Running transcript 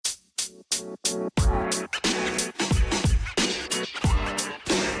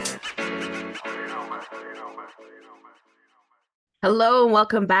Hello and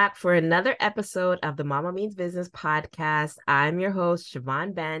welcome back for another episode of the Mama Means Business podcast. I'm your host,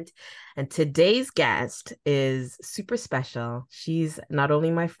 Siobhan Bent, and today's guest is super special. She's not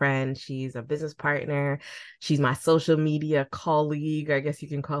only my friend, she's a business partner. She's my social media colleague. I guess you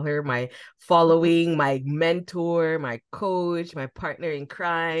can call her my following, my mentor, my coach, my partner in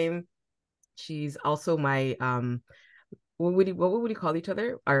crime. She's also my what would you call each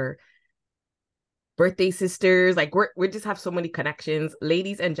other? Our birthday sisters. Like we just have so many connections.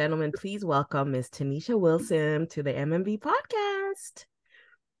 Ladies and gentlemen, please welcome Miss Tenesha Wilson to the MMB podcast.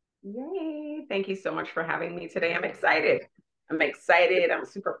 Yay. Thank you so much for having me today. I'm excited. I'm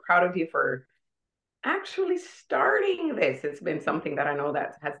super proud of you for actually starting this. It's been something that I know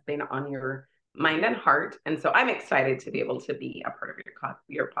that has been on your mind and heart. And so I'm excited to be able to be a part of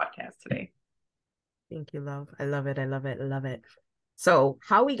your podcast today. Thank you, love. I love it. I love it. I love it. So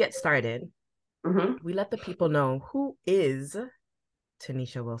how we get started, we let the people know who is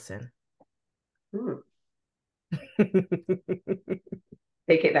Tenesha Wilson. Take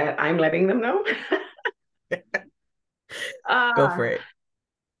it that I'm letting them know. Go for it.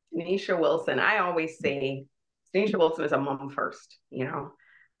 Tenesha Wilson. I always say Tenesha Wilson is a mom first.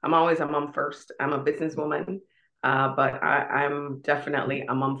 I'm always a mom first. I'm a businesswoman, but I'm definitely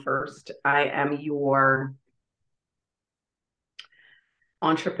a mom first. I am your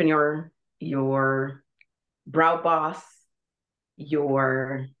entrepreneur, your brow boss,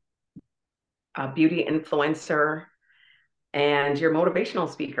 your beauty influencer, and your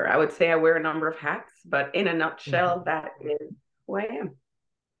motivational speaker. I would say I wear a number of hats, but in a nutshell, that is who I am.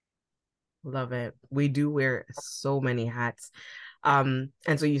 Love it. We do wear so many hats. And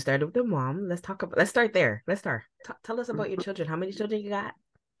so you started with the mom. Let's start there. Tell us about your children. How many children you got?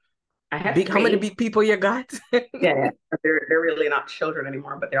 I have three. How many big people you got? Yeah. They're really not children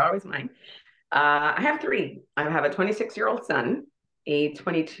anymore, but they're always mine. I have three. I have a 26-year-old son, a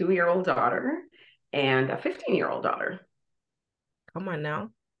 22-year-old daughter, and a 15-year-old daughter. Come on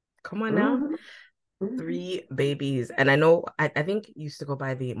now. Three babies. And I know, I think you used to go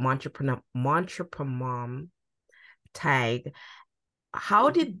by the Montrepreneur Mom tag. How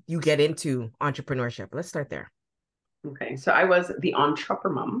did you get into entrepreneurship? Let's start there. Okay. So I was the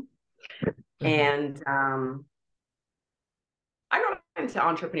entrepreneur mom. And I got into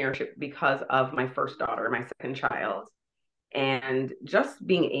entrepreneurship because of my first daughter, my second child, and just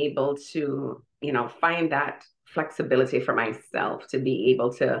being able to, find that flexibility for myself to be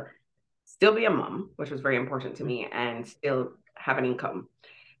able to still be a mom, which was very important to me, and still have an income.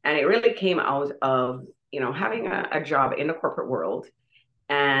 And it really came out of, having a job in the corporate world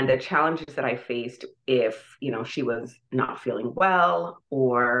and the challenges that I faced if, she was not feeling well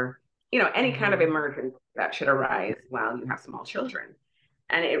or, any kind of emergency that should arise while you have small children.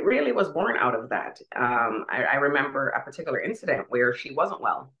 And it really was born out of that. I remember a particular incident where she wasn't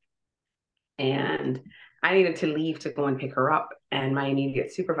well and I needed to leave to go and pick her up. And my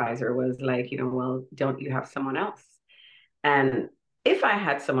immediate supervisor was like, well, don't you have someone else? And if I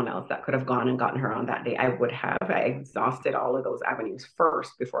had someone else that could have gone and gotten her on that day, I would have. I exhausted all of those avenues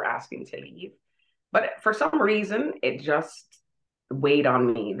first before asking to leave. But for some reason, it just weighed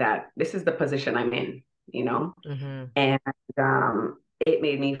on me that this is the position I'm in, And it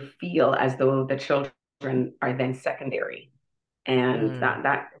made me feel as though the children are then secondary. And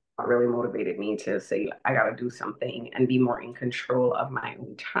that really motivated me to say, I got to do something and be more in control of my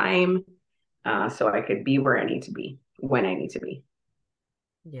own time so I could be where I need to be when I need to be.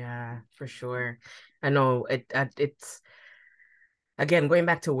 Yeah, for sure. I know it's again going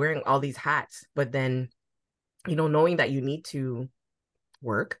back to wearing all these hats, but then knowing that you need to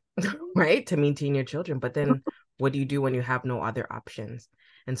work, right, to maintain your children, but then what do you do when you have no other options?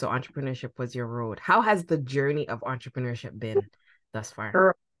 And so entrepreneurship was your road. How has the journey of entrepreneurship been thus far?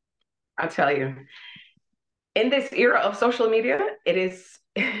 Girl, I'll tell you, in this era of social media, it's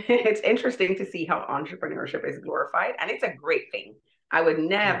interesting to see how entrepreneurship is glorified, and it's a great thing. I would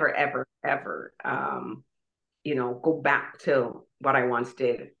never, ever, go back to what I once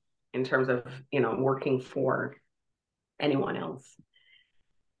did in terms of, working for anyone else.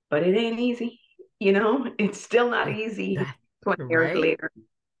 But it ain't easy, it's still not easy 20 years later.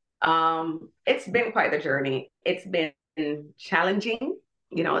 It's been quite the journey. It's been challenging.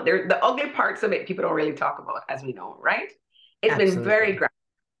 The ugly parts of it people don't really talk about, as we know, right? It's been very great,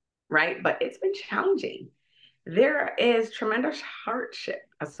 right? But it's been challenging. There is tremendous hardship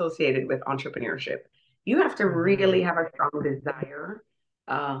associated with entrepreneurship. You have to really have a strong desire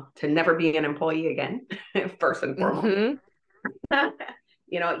to never be an employee again, first and foremost.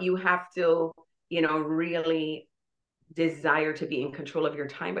 You have to, really desire to be in control of your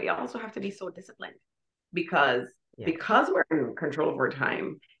time, but you also have to be so disciplined because Yeah, because we're in control of our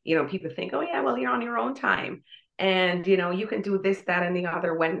time, people think, oh yeah, well, you're on your own time. And you can do this, that, and the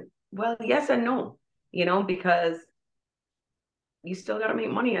other when, well, yes and no, because you still gotta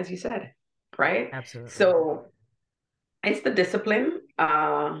make money, as you said, right? absolutely. So it's the discipline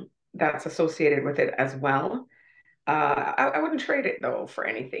that's associated with it as well. I wouldn't trade it though for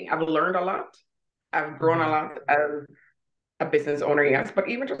anything. I've learned a lot. I've grown a Hmm. lot as a business owner, yes, but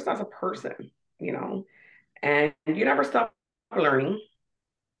even just as a person, you know, and you never stop learning.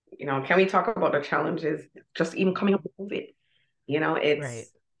 Can we talk about the challenges just even coming up with COVID? Right.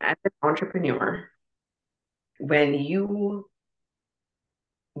 It's as an entrepreneur, when you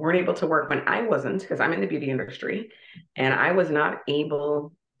weren't able to work, when I wasn't, because I'm in the beauty industry, and I was not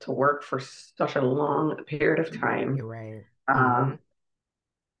able to work for such a long period of time. You're right. Uh, Hmm.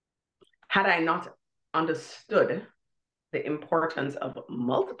 had I not understood the importance of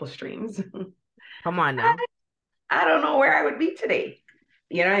multiple streams, Come on now. I don't know where I would be today.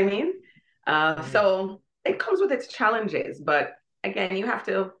 You know what I mean? Yeah. So it comes with its challenges, but again, you have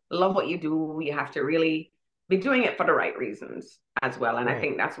to love what you do. You have to really be doing it for the right reasons as well. And I Right.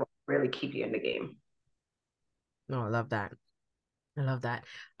 think that's what really keep you in the game. No, I love that. I love that.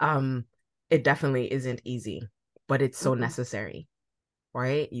 Um, it definitely isn't easy, but it's so Mhm. necessary,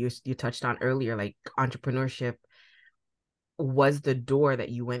 right? You touched on earlier, like entrepreneurship was the door that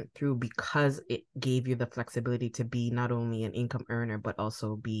you went through because it gave you the flexibility to be not only an income earner, but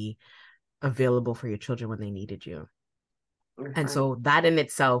also be available for your children when they needed you. That's And right. so that in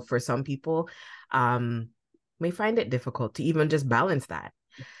itself, for some people, um, may find it difficult to even just balance that.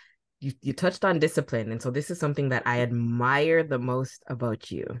 You touched on discipline, and so this is something that I admire the most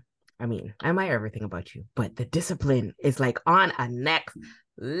about you. I mean, I admire everything about you, but the discipline is like on a next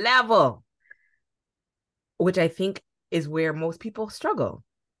level, which I think is where most people struggle,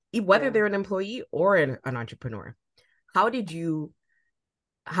 whether Yeah. they're an employee or an entrepreneur. How did you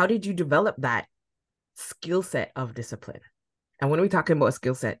how did you develop that skill set of discipline? And when we're talking about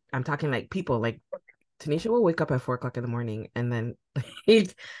skill set, I'm talking like people like Tanisha will wake up at 4 o'clock in the morning and then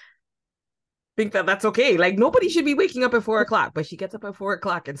think that that's okay. Like nobody should be waking up at 4 o'clock, but she gets up at 4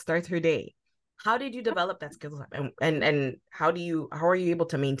 o'clock and starts her day. How did you develop that skill set, and how are you able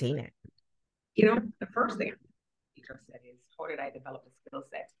to maintain it? The first thing you just said is, how did I develop a skill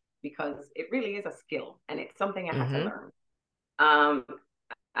set? Because it really is a skill and it's something I had to Mm-hmm. learn. Um,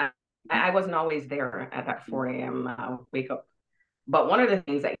 I, I wasn't always there at that 4 a.m. Wake up. But one of the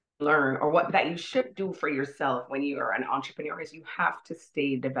things that you learn, or what that you should do for yourself when you are an entrepreneur, is you have to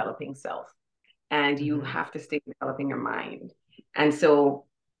stay developing self, and you Mm-hmm. have to stay developing your mind. And so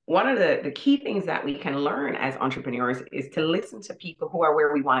one of the key things that we can learn as entrepreneurs is to listen to people who are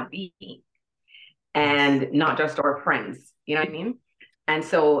where we want to be, Yes. and not just our friends. You know what I mean? And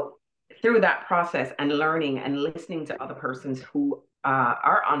so through that process and learning and listening to other persons who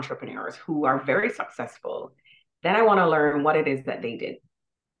are entrepreneurs who are very successful, then I want to learn what it is that they did.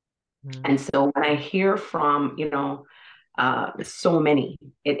 Mm-hmm. And so when I hear from, so many,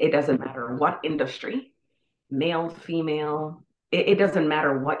 it doesn't matter what industry, male, female, it doesn't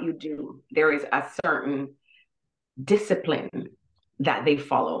matter what you do. There is a certain discipline that they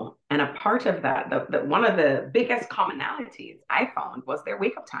follow. And a part of that, one of the biggest commonalities I found was their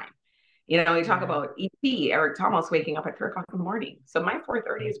wake up time. You talk Yeah. about EP, Eric Thomas waking up at 3 o'clock in the morning. So my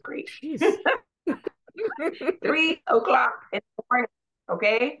 4:30 is great. Jeez. 3 o'clock in the morning.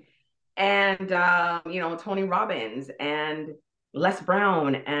 Okay. And, Tony Robbins and Les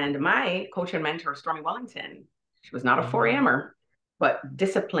Brown and my coach and mentor, Stormy Wellington. She was not a 4 Mm-hmm. a.m.er, but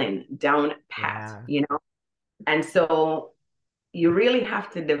discipline down pat, Yeah. And so you really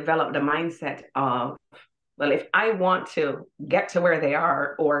have to develop the mindset of, well, if I want to get to where they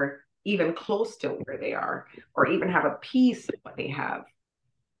are, or even close to where they are, or even have a piece of what they have,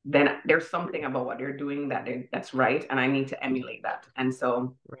 then there's something about what they're doing that's right, and I need to emulate that. And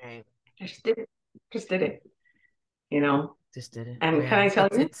so Right. I just did it, you know. Just did it. And can Yeah. I tell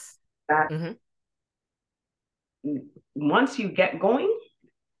you It's that mm-hmm. once you get going,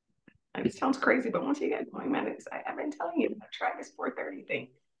 it sounds crazy, but once you get going, man, I've been telling you, try this 4:30 thing.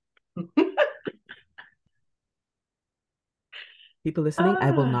 People listening,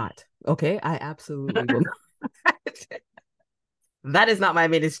 I will Ah. not. Okay. I absolutely will not. That is not my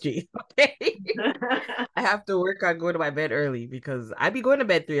ministry. Okay. I have to work on going to my bed early because I be going to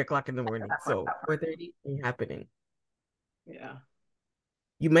bed 3 o'clock in the morning. So 4:30 ain't happening. Yeah.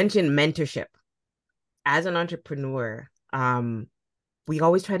 You mentioned mentorship. As an entrepreneur, we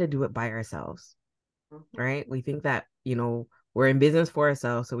always try to do it by ourselves, Mhm. right? We think that, we're in business for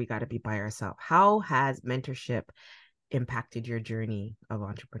ourselves, so we got to be by ourselves. How has mentorship impacted your journey of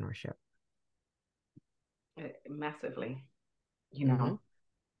entrepreneurship? Massively. You Mm-hmm. know,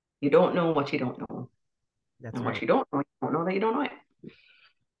 you don't know what you don't know. That's And what right. you don't know that you don't know it.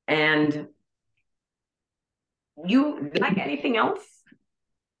 And you, like anything else,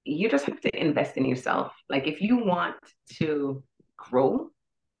 you just have to invest in yourself. Like if you want to grow,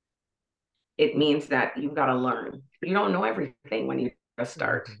 it means that you've got to learn. You don't know everything when you just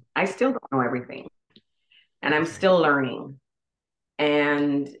start. Mm-hmm. I still don't know everything, and I'm That's right. still learning.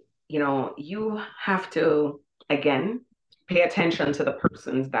 And, you have to, again, pay attention to the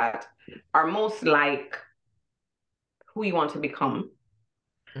persons that are most like who you want to become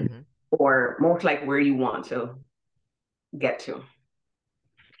Mm-hmm. or most like where you want to get to.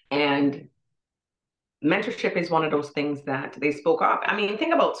 And mentorship is one of those things that they spoke of. I mean,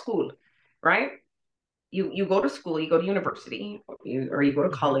 think about school, right? You go to school, you go to university, or you go to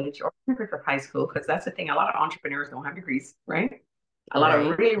Mm-hmm. college, or even for high school, because that's the thing. A lot of entrepreneurs don't have degrees, right? A lot of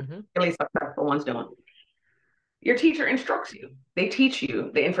Right. really, Mm-hmm. really successful ones don't. Your teacher instructs you. They teach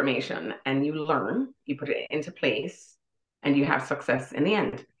you the information and you learn, you put it into place, and you have success in the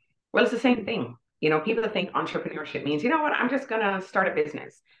end. Well, it's the same thing. People think entrepreneurship means, you know what, I'm just going to start a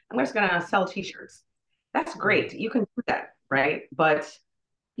business. I'm just going to sell t-shirts. That's great. Right. You can do that, right? But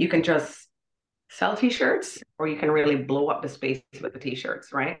you can just sell t-shirts or you can really blow up the space with the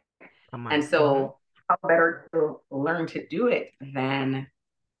t-shirts, right? Come And on. Mm-hmm. so how better to learn to do it than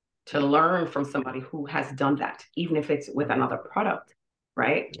to learn from somebody who has done that, even if it's with Right. another product,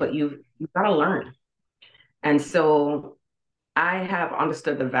 right? Yeah. But you've got to learn. And so I have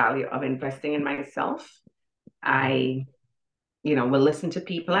understood the value of investing in myself. Mm-hmm. I, will listen to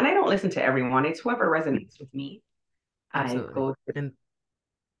people, and I don't listen to everyone. It's whoever resonates with me. I Absolutely. go to, And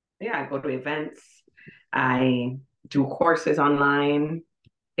yeah, I go to events. I do courses online.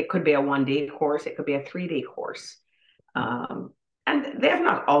 It could be a 1 day course. It could be a 3 day course. Um, and they have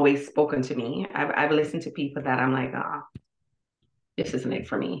not always spoken to me. I've listened to people that I'm like, this isn't it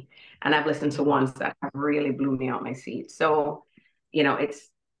for me. And I've listened to mm-hmm. ones that have really blew me out my seat. So, it's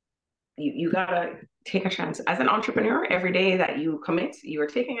you gotta take a chance. As an entrepreneur, every day that you commit, you are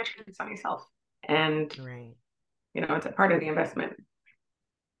taking a chance on yourself. And, Right. it's a part of the investment.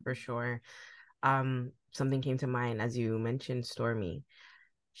 For sure. Something came to mind as you mentioned Stormy.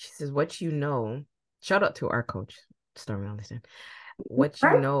 She says, what you know, shout out to our coach, Stormy Anderson. What you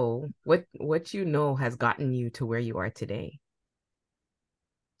Right? know, what you know has gotten you to where you are today.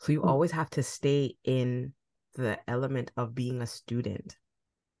 So you always have to stay in the element of being a student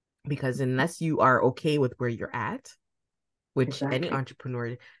because unless you are okay with where you're at, which any Exactly.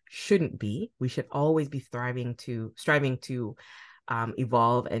 entrepreneur shouldn't be, we should always be striving to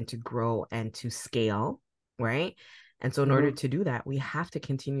evolve and to grow and to scale, right? And so in order Mm-hmm. to do that, we have to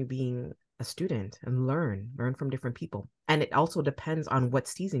continue being a student and learn from different people. And it also depends on what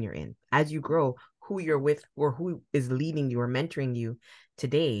season you're in. As you grow, who you're with or who is leading you or mentoring you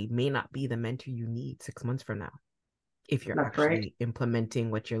today may not be the mentor you need 6 months from now if you're That's right. actually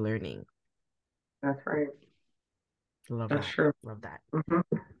implementing what you're learning. That's right. Love That's that. true. Love that.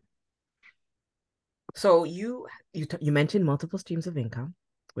 Mm-hmm. So you mentioned multiple streams of income,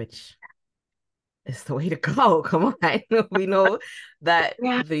 which is the way to go. Come on. We know that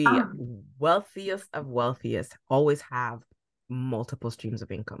Yeah. the wealthiest of wealthiest always have multiple streams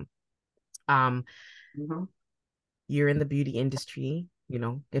of income. Um, Mm-hmm. you're in the beauty industry,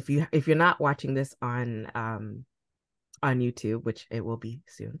 if you're not watching this on YouTube, which it will be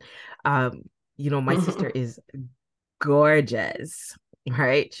soon, my sister is gorgeous,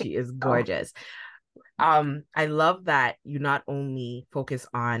 right? She is Oh. gorgeous. I love that you not only focus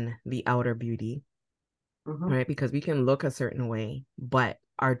on the outer beauty, Mm-hmm. right? Because we can look a certain way, but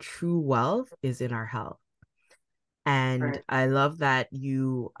our true wealth is in our health. And Right. I love that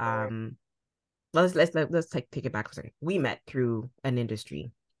you let's take it back for a second. We met through an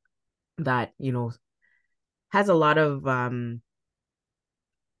industry that, has a lot of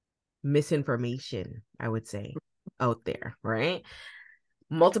misinformation, I would say, out there, right?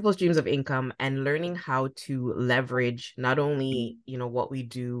 Multiple streams of income and learning how to leverage not only what we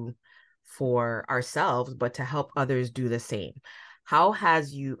do for ourselves but to help others do the same. How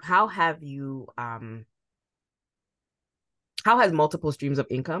has multiple streams of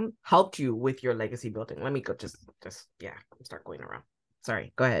income helped you with your legacy building? Let me go just yeah, start going around.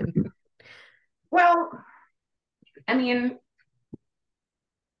 Sorry, go ahead. Well, I mean,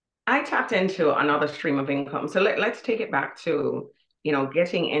 I tapped into another stream of income. So let's take it back to,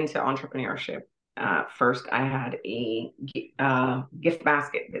 getting into entrepreneurship. First, I had a gift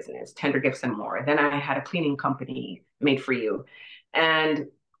basket business, Tender Gifts and More. Then I had a cleaning company, Made for You. And,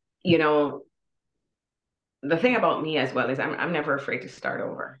 you know, the thing about me as well is I'm never afraid to start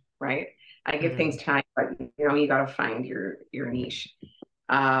over, right? I give things Mm-hmm. time, but you got to find your niche.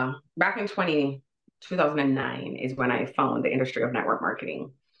 Back in 2009 is when I found the industry of network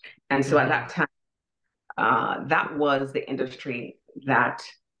marketing. And so at Mm-hmm. that time, that was the industry that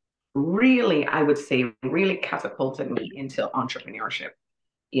really, I would say, really catapulted me into entrepreneurship,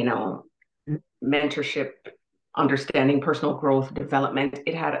 you know, mentorship, understanding personal growth, development.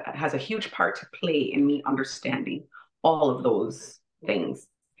 Has a huge part to play in me understanding all of those things.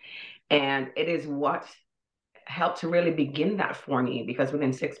 And it is what helped to really begin that for me because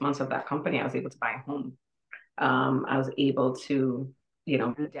within 6 months of that company, I was able to buy a home. I was able to, be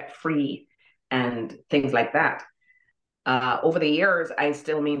debt free and things like that. Over the years, I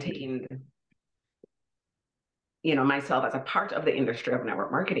still maintained, myself as a part of the industry of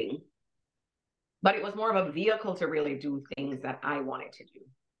network marketing, but it was more of a vehicle to really do things that I wanted to do.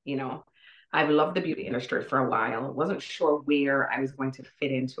 You know, I've loved the beauty industry for a while. Wasn't sure where I was going to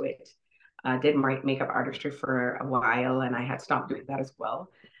fit into it. Did my makeup artistry for a while, and I had stopped doing that as well.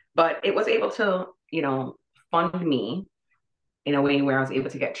 But it was able to, fund me in a way where I was able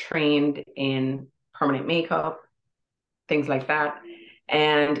to get trained in permanent makeup, things like that.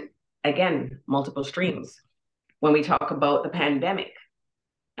 And again, multiple streams. When we talk about the pandemic,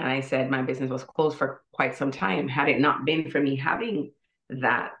 and I said my business was closed for quite some time. Had it not been for me having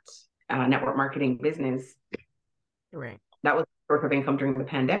that network marketing business, Right. that was a source of income during the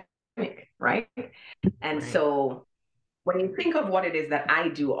pandemic, right? And Right. so when you think of what it is that I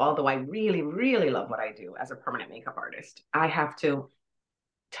do, although I really, really love what I do as a permanent makeup artist, I have to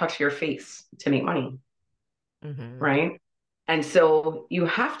touch your face to make money, Mm-hmm. right? And so you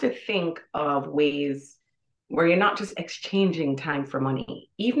have to think of ways where you're not just exchanging time for money.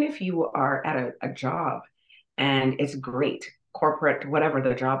 Even if you are at a job and it's great, corporate, whatever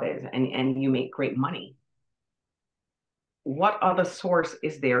the job is, and you make great money, what other source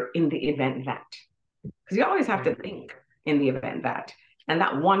is there in the event that? Because you always have to Right. think in the event that, and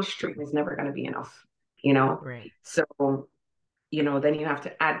that one stream is never going to be enough, you know? Right. So, then you have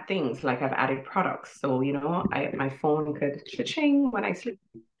to add things like I've added products. So, my phone could cha-ching when I sleep.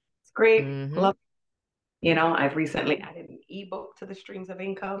 It's great. Mm-hmm. Love. I've recently added an ebook to the streams of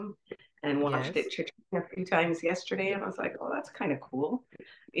income and watched it Yes. cha-ching a few times yesterday. And I was like, oh, that's kind of cool.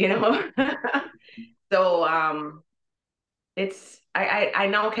 You know? So I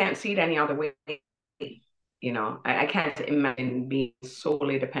now can't see it any other way. I can't imagine being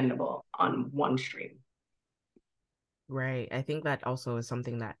solely dependable on one stream. Right. I think that also is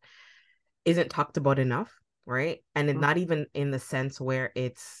something that isn't talked about enough, right? And it, not even in the sense where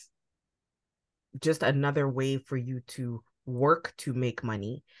it's just another way for you to work to make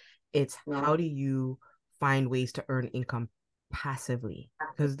money. It's No, how do you find ways to earn income passively?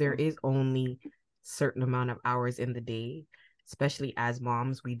 Because there is only certain amount of hours in the day, especially as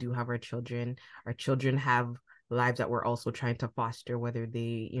moms, we do have our children. Our children have lives that we're also trying to foster, whether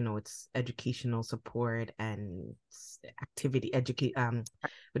they, it's educational support and activity, educate, what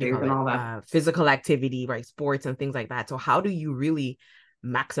do you call and it? all that. Physical activity, right? Sports and things like that. So how do you really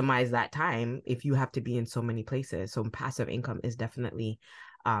maximize that time if you have to be in so many places? So passive income is definitely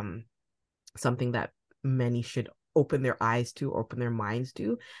um something that many should open their eyes to, open their minds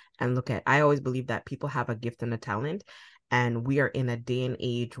to, and look at. I always believe that people have a gift and a talent, and we are in a day and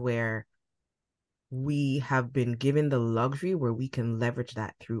age where we have been given the luxury where we can leverage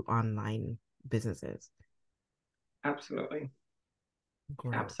that through online businesses. Absolutely.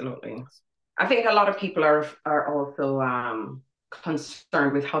 Great. Absolutely. I think a lot of people are also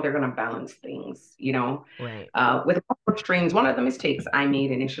concerned with how they're going to balance things. Right. With multiple streams, one of the mistakes I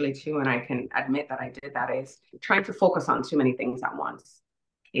made initially too, and I can admit that I did that, is trying to focus on too many things at once.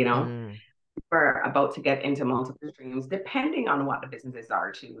 You know, Mm, we're about to get into multiple streams, depending on what the businesses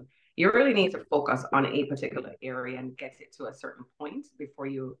are too. You really need to focus on a particular area and get it to a certain point before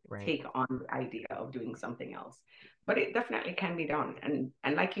you right. take on the idea of doing something else. But it definitely can be done.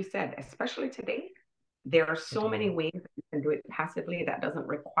 And like you said, especially today, there are so many Today. ways that you can do it passively that doesn't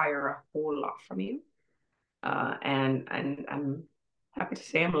require a whole lot from you. And I'm happy to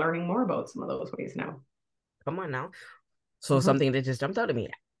say I'm learning more about some of those ways now. Come on now. So Mhm. something that just jumped out at me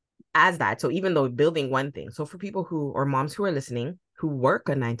as that. So even though building one thing, so for people who, or moms who are listening, who work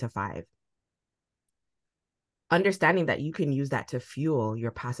a 9 to 5, understanding that you can use that to fuel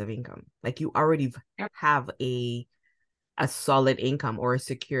your passive income. Like you already Yep. have a solid income or a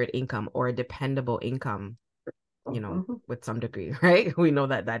secured income or a dependable income, Mhm. with some degree, right? We know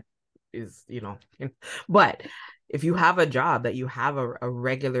that is, but if you have a job that you have a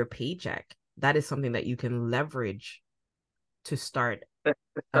regular paycheck, that is something that you can leverage to start to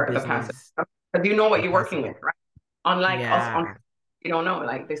a start the passive business, because you know what the you're working passive with, income. right? Unlike us on Yeah, you don't know,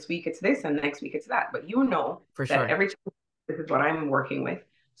 like this week it's this and next week it's that, but you know for that sure. every time this is what I'm working with.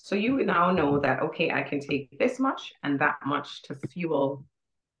 So you now know that okay, I can take this much and that much to fuel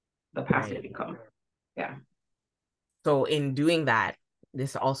the passive Right. income. Yeah. So in doing that,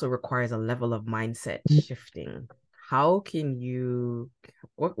 this also requires a level of mindset shifting. How can you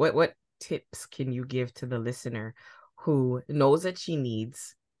what tips can you give to the listener who knows that she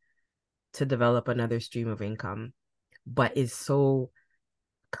needs to develop another stream of income, but is so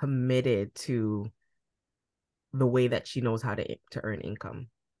committed to the way that she knows how to earn income?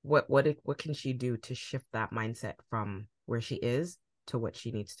 What can she do to shift that mindset from where she is to what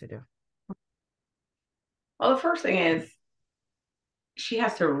she needs to do? Well, the first thing is she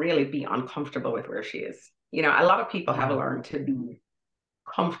has to really be uncomfortable with where she is. You know, a lot of people have Yeah. learned to be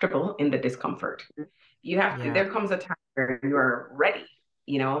comfortable in the discomfort. You have to, Yeah. there comes a time where you are ready,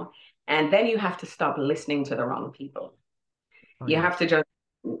 you know, and then you have to stop listening to the wrong people. Oh You yeah. have to just,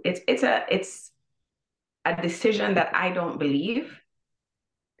 it's a decision that I don't believe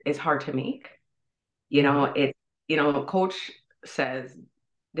is hard to make. You know, Mm-hmm. a coach says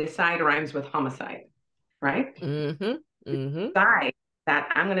decide rhymes with homicide, right? Mm-hmm. Mm-hmm. Decide that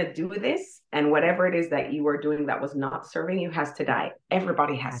I'm going to do this, and whatever it is that you were doing that was not serving you has to die.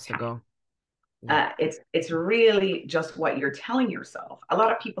 Everybody has Has to time. go. Yep. It's really just what you're telling yourself. A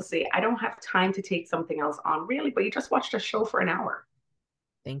lot of people say, I don't have time to take something else on, really, but you just watched a show for an hour,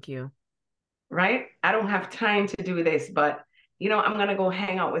 Thank you. right? I don't have time to do this, but I'm gonna go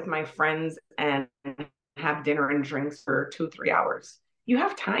hang out with my friends and have dinner and drinks for 2, 3 hours. You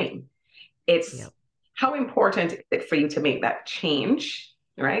have time. It's Yep. how important is it for you to make that change,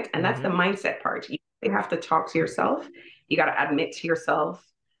 right? And that's the Mm-hmm. mindset part. You have to talk to yourself. You got to admit to yourself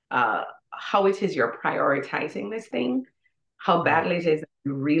uh, how it is you're prioritizing this thing, how Right. badly it is that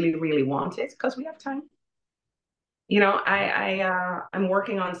you really, really want it, because we have time. Yep. I'm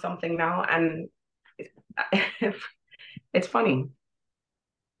working on something now, and it, it's funny.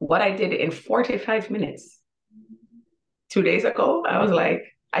 What I did in 45 minutes 2 days ago, I was like,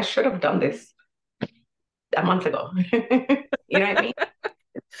 I should have done this a month ago. You know what I mean?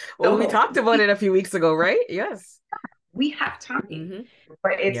 Well, we So talked about it a few weeks ago, right? Yes. we have time, Mm-hmm.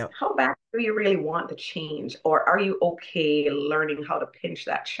 but it's Yep. how bad do you really want the change? Or are you okay learning how to pinch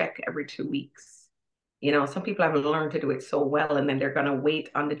that check every 2 weeks? Some people have learned to do it so well, and then they're going to wait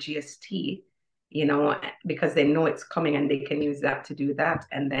on the GST, because they know it's coming and they can use that to do that.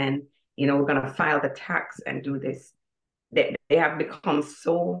 And then, we're going to file the tax and do this. They have become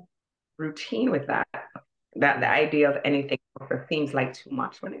so routine with that, that the Yep. idea of anything seems like too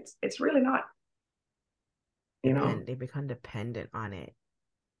much when it's really not, you know? They become dependent on it.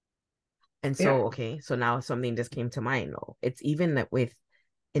 And Yeah. so, okay, so now something just came to mind though. It's even that with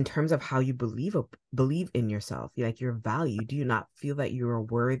in terms of how you believe in yourself, like your value, do you not feel that you are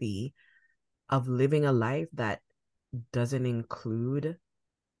worthy of living a life that doesn't include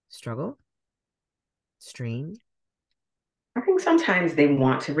struggle, strain? I think sometimes they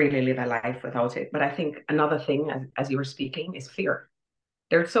want to really live a life without it. But I think another thing, as you were speaking, is fear.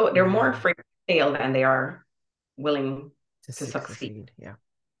 They're more Yeah, afraid to fail than they are willing to to succeed. succeed. Yeah.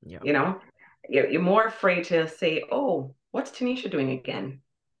 Yeah. You know, you're more afraid to say, "Oh, what's Tanisha doing again?"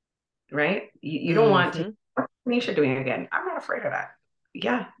 Right? You don't want to. Mm-hmm. What's Tanisha doing again? I'm not afraid of that.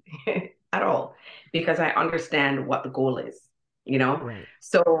 Yeah, at all, because I understand what the goal is. Right.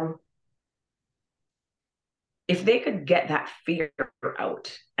 So if they could get that fear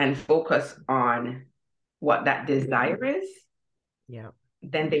out and focus on what that desire is, Yeah.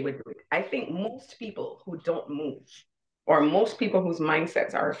 then they would do it. I think most people who don't move, or most people whose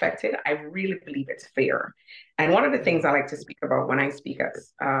mindsets are affected, I really believe it's fear. And one of the things Yeah. I like to speak about when I speak at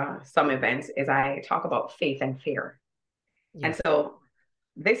some events is I talk about faith and fear. And Yeah. so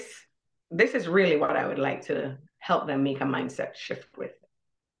this this is really what I would like to help them make a mindset shift with.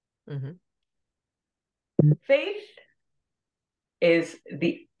 Mm-hmm. Faith is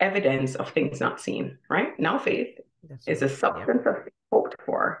the evidence of things not seen, right? Now faith That's is a right. Yep. substance of things hoped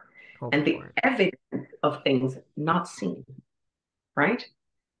for Hoped and the for. evidence of things not seen, right?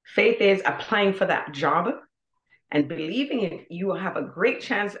 Faith is applying for that job and believing you will have a great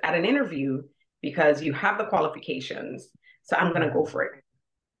chance at an interview because you have the qualifications. So I'm going to go Mm-hmm. for it.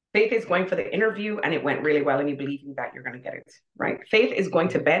 Faith is going for the interview and it went really well and you believe that you're going to get it, right? Faith is going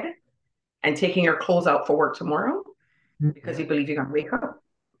to Yep. bed and taking your clothes out for work tomorrow because you Yep. believe you're going to wake up,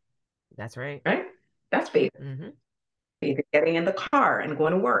 That's right. right? That's faith. Mm-hmm. Faith is getting in the car and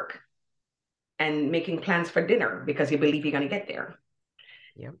going to work. and making plans for dinner because you believe you're going to get there.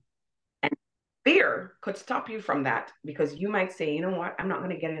 Yep. And fear could stop you from that because you might say, you know what, I'm not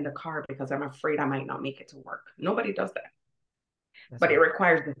going to get in the car because I'm afraid I might not make it to work. Nobody does that. That's But it right.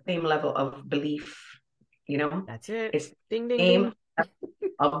 requires the same level of belief, you know? That's it. It's the Ding, ding, same ding.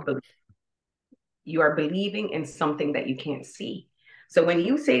 level of belief. You are believing in something that you can't see. So when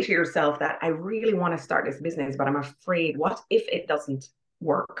you say to yourself that I really want to start this business, but I'm afraid, what if it doesn't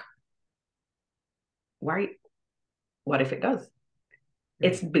work? Why? What if it does?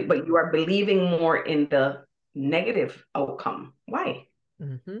 Right. But you are believing more in the negative outcome. Why?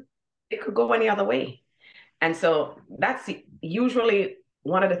 Mm-hmm. It could go any other way. And so that's usually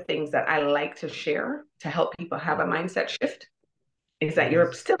one of the things that I like to share to help people have a Yep. mindset shift is that It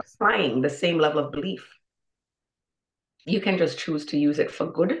you're is. still applying the same level of belief. You can just choose to use it for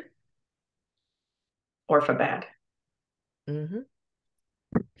good or for bad. Mm-hmm.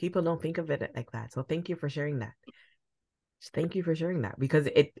 People don't think of it like that. So thank you for sharing that. Thank you for sharing that because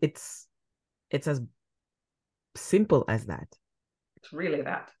it's as simple as that. It's really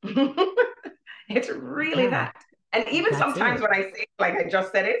that. It's really Yeah, that. And even that's sometimes it. when I say, like I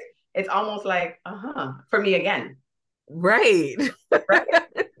just said it, it's almost like, uh-huh, for me again, Right. right?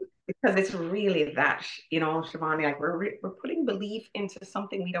 Because it's really that, Shivani, like we're putting belief into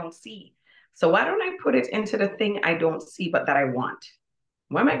something we don't see. So why don't I put it into the thing I don't see, but that I want?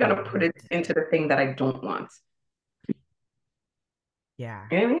 Why am I going to put it Right. into the thing that I don't want? Yeah.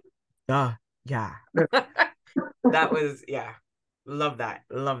 You know what Yeah. I That mean? was, yeah. Love that.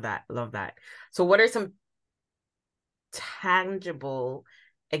 Love that. Love that. So what are some tangible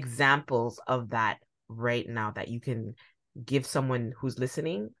examples of that right now that you can give someone who's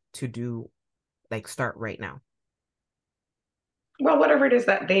listening to do, like start right now? Well, whatever it is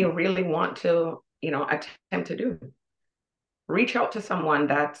that they really want to, attempt to do. Reach out to someone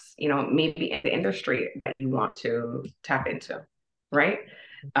that's, maybe in the industry that you want to tap into, right?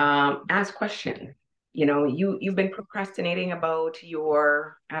 Ask questions. You've been procrastinating about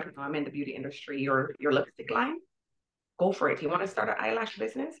your, I don't know, I'm in the beauty industry, your lipstick line. Go for it. You want to start an eyelash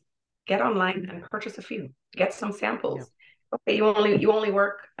business? Get online and purchase a few. Get some Yep. samples. Okay, you only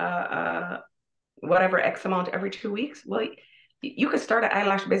work whatever X amount every 2 weeks. Well, you could start an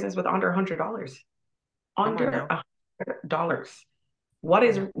eyelash business with under $100. Come on Under now. $100.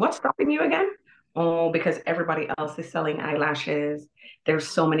 Yeah. What's stopping you again? Oh, because everybody else is selling eyelashes. There's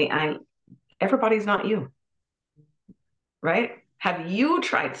so many everybody's not you, right? Have you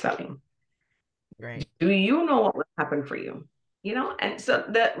tried selling? Right. Do you know what would happen for you? And so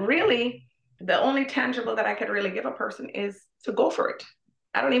the only tangible that I could really give a person is to go for it.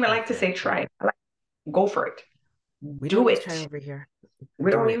 I don't even Go like to for it. say try. I like go for it. We don't Do use try it. over here.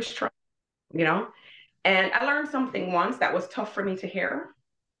 We Do don't it. use try, you know? And I learned something once that was tough for me to hear.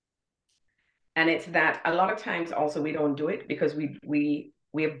 And it's that a lot of times also we don't do it because we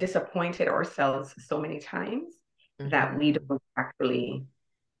have disappointed ourselves so many times that we Mm-hmm. don't actually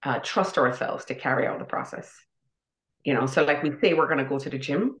trust ourselves to carry out the process. So like we say we're going to go to the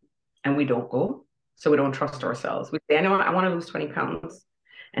gym and we don't go, so we don't trust Right. ourselves. We say, I know I want to lose 20 pounds,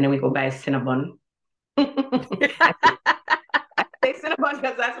 and then we go buy a Cinnabon. I say Cinnabon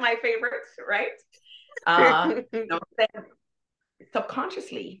because that's my favorite, right? Then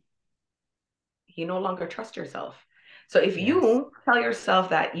subconsciously you no longer trust yourself. So if Yes. you tell yourself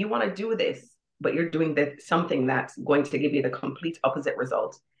that you want to do this, but you're doing something that's going to give you the complete opposite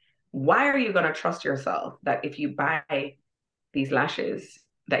result, why are you going to trust yourself that if you buy these lashes,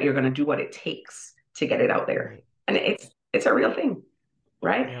 that you're going to do what it takes to get it out there? Right. And it's a real thing,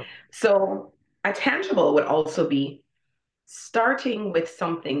 right? Yep. So a tangible would also be starting with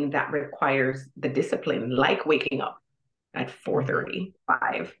something that requires the discipline, like waking up at Mm-hmm. 4:30,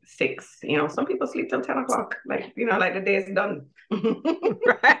 5, 6. Some people sleep till 10 o'clock, like the day is done.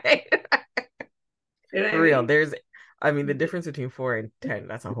 Right. You know what For I real. mean? I mean, the difference between 4 and 10,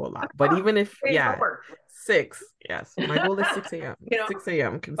 that's a whole lot. But even if, Days don't yeah, work. 6, yes. My goal is 6 a.m. you know, 6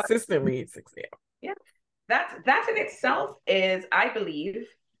 a.m. but consistently 6 a.m. yeah, that in itself is, I believe,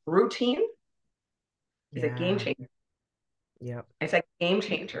 routine is a game Yeah. changer. Yep. It's a game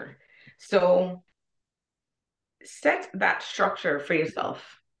changer. So set that structure for yourself.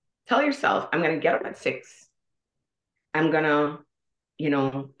 Tell yourself, I'm going to get up at 6. I'm going to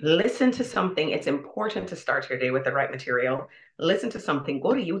listen to something. It's important to start your day with the right material. Listen to something.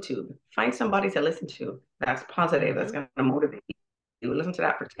 Go to YouTube. Find somebody to listen to that's positive, that's Mm-hmm. going to motivate you. Listen to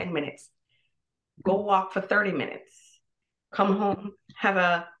that for 10 minutes. Go walk for 30 minutes. Come home, have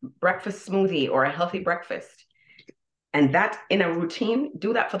a breakfast smoothie or a healthy breakfast. And that in a routine,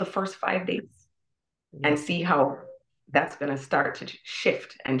 do that for the first 5 days and Yep. see how that's going to start to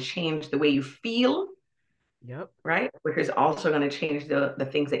shift and change the way you feel, Yep. right? Which is also going to change the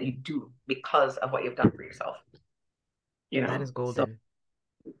things that you do because of what you've done for yourself, you That know? is So, golden.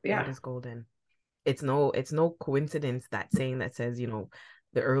 That yeah, is golden. It's no coincidence that saying that says,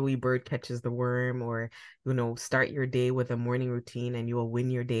 the early bird catches the worm, or, start your day with a morning routine and you will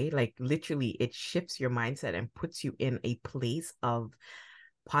win your day. Like literally it shifts your mindset and puts you in a place of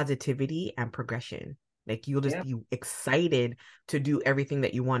positivity and progression. Like you'll just yeah, be excited to do everything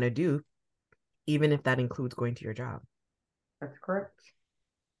that you want to do, even if that includes going to your job. that's correct.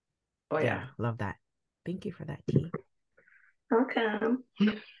 Oh, Yeah, yeah. love that. Thank you for that, T. Okay.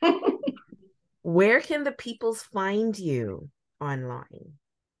 Where can the peoples find you online or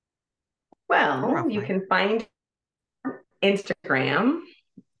Well, you offline? can find Instagram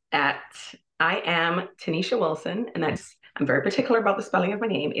at I am Tenesha Wilson, and I'm very particular about the spelling of my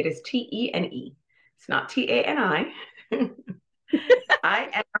name. It is Tene. It's not Tani. I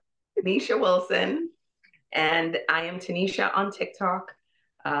am Tenesha Wilson, and I am Tenesha on TikTok.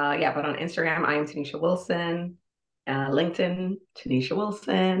 Yeah, but on Instagram, I am Tenesha Wilson. LinkedIn, Tenesha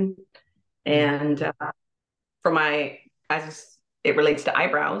Wilson, and Mm-hmm. for my as it relates to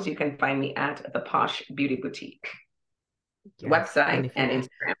eyebrows, you can find me at the Posh Beauty Boutique Yes. And website and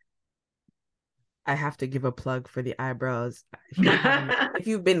Instagram. I have to give a plug for the eyebrows. If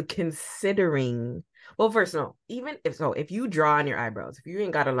you've been considering, well, first, no, even if so, if you draw on your eyebrows, if you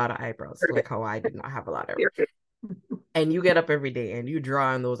ain't got a lot of eyebrows, like how I did not have a lot of, and you get up every day and you draw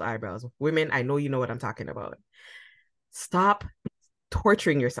on those eyebrows, women, I know you know what I'm talking about. Stop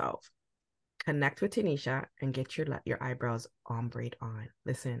torturing yourself. Connect with Tanisha and get your eyebrows ombre on.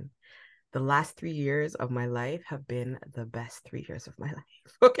 Listen, the last 3 years of my life have been the best 3 years of my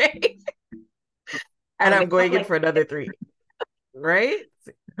life. Okay. And I I'm love going in like for another three, right?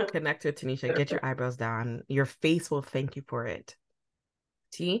 Connect with Tanisha, get your eyebrows down. Your face will thank you for it.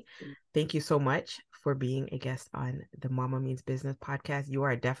 T, thank you so much for being a guest on the Mama Means Business podcast. You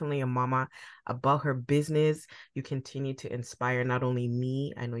are definitely a mama about her business. You continue to inspire not only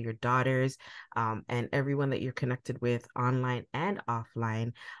me, I know your daughters, and everyone that you're connected with online and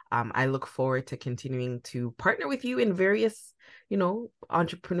offline. I look forward to continuing to partner with you in various,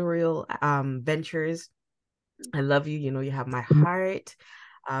 entrepreneurial ventures. I love you. You know, you have my heart.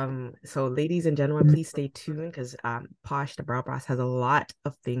 So ladies and gentlemen, please stay tuned because Posh the Brow Boss has a lot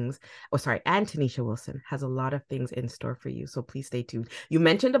of things. Oh, sorry, and Tanisha Wilson has a lot of things in store for you. So please stay tuned. You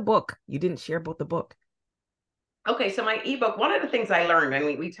mentioned a book. You didn't share about the book. okay, so my ebook, one of the things I learned,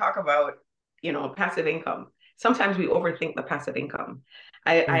 and we talk about, passive income. Sometimes we overthink the passive income.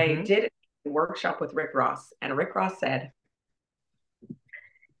 I Mm-hmm. did a workshop with Rick Ross, and Rick Ross said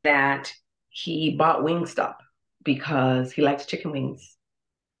that he bought Wingstop because he likes chicken wings.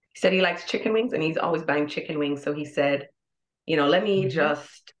 He said he likes chicken wings and he's always buying chicken wings. So he said, let me Mm-hmm.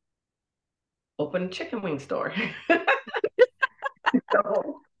 just open a chicken wing store.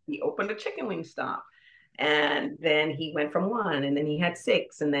 So he opened a chicken wing stop. And then he went from one, and then he had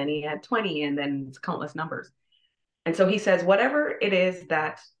six, and then he had 20, and then it's countless numbers. And so he says, whatever it is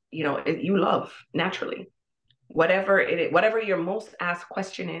that, you love naturally, whatever your most asked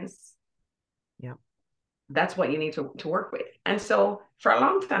question is, Yeah. that's what you need to work with. And so for a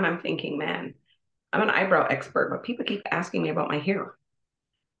long time, I'm thinking, man, I'm an eyebrow expert, but people keep asking me about my hair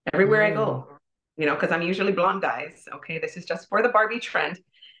everywhere I Mm. go, because I'm usually blonde guys. Okay. This is just for the Barbie trend.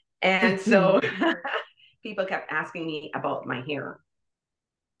 And so people kept asking me about my hair.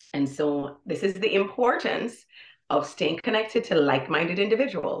 And so this is the importance of staying connected to like-minded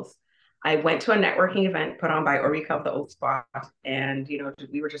individuals. I went to a networking event put on by Orica of the Old Spot, and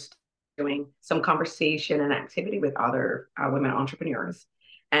we were just doing some conversation and activity with other women entrepreneurs.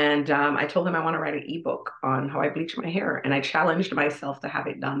 And I told them I want to write an ebook on how I bleach my hair, and I challenged myself to have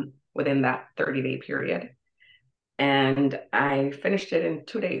it done within that 30-day period. And I finished it in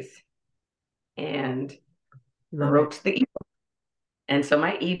 2 days and Love it. wrote the And so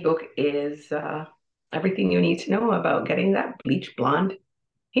my ebook is everything you need to know about getting that bleach blonde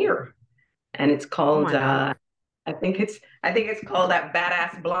hair. And it's Come called on now. I think it's called that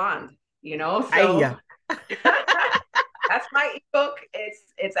badass blonde, so I that's my ebook.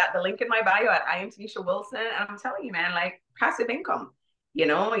 It's at the link in my bio at I am Tanisha Wilson. And I'm telling you, man, like passive income.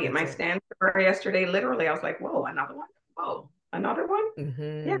 That's My it. stand for yesterday, literally, I was like, whoa, another one. Whoa, another one. Yeah.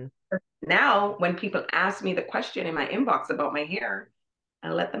 Mm-hmm. Now, when people ask me the question in my inbox about my hair, I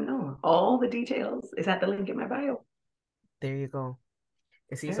let them know all the details is at the link in my bio. There you go.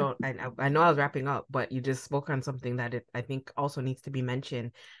 You see, Yeah. so I know I was wrapping up, but you just spoke on something that I think also needs to be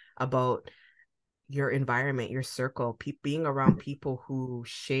mentioned about your environment, your circle, being around people who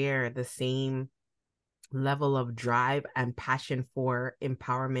share the same level of drive and passion for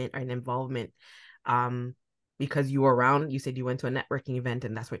empowerment and involvement, because you were around, you said you went to a networking event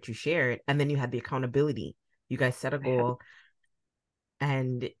and that's what you shared, and then you had the accountability. You guys set a goal,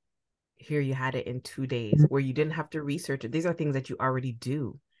 and here you had it in 2 days where you didn't have to research it. These are things that you already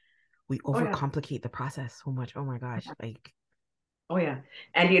do. We Oh yeah. overcomplicate the process so much. Oh my gosh. Like, Oh yeah.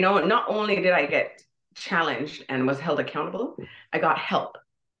 And you know, not only did I get challenged and was held accountable, I got help.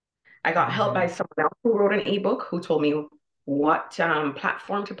 I got help by someone else who wrote an ebook, who told me what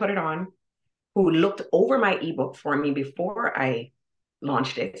platform to put it on, who looked over my ebook for me before I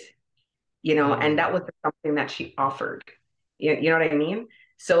launched it, you know, and that mm, was something that she offered. You know what I mean?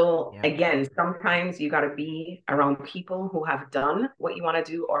 So yep, again, sometimes you got to be around people who have done what you want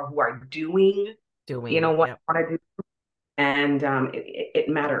to do or who are doing, you know, doing, what yep, you want to do. And it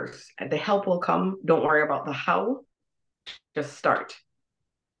matters. The help will come. Don't worry about the how. Just start.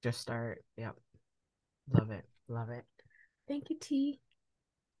 just start. Yep. Love it. Love it. Thank you, T.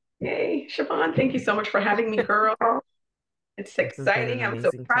 Yay, Siobhan, thank you so much for having me, girl. It's This has been an exciting. I'm so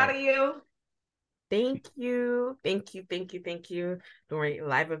amazing proud talk. of you. Thank you. Thank you. Thank you. Thank you. Don't worry,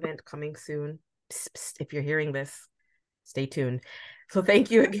 live event coming soon. Psst, psst, if you're hearing this, stay tuned. So thank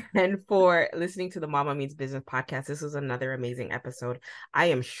you again for listening to the Mama Means Business podcast. This was another amazing episode. I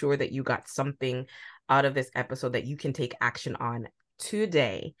am sure that you got something out of this episode that you can take action on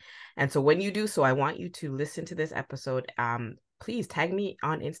today. And so when you do so, I want you to listen to this episode. Please tag me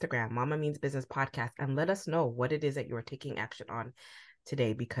on Instagram, Mama Means Business Podcast, and let us know what it is that you're taking action on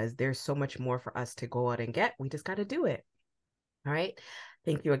today, because there's so much more for us to go out and get. We just got to do it. All right.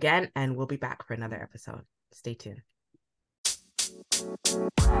 Thank you again, and we'll be back for another episode. Stay tuned.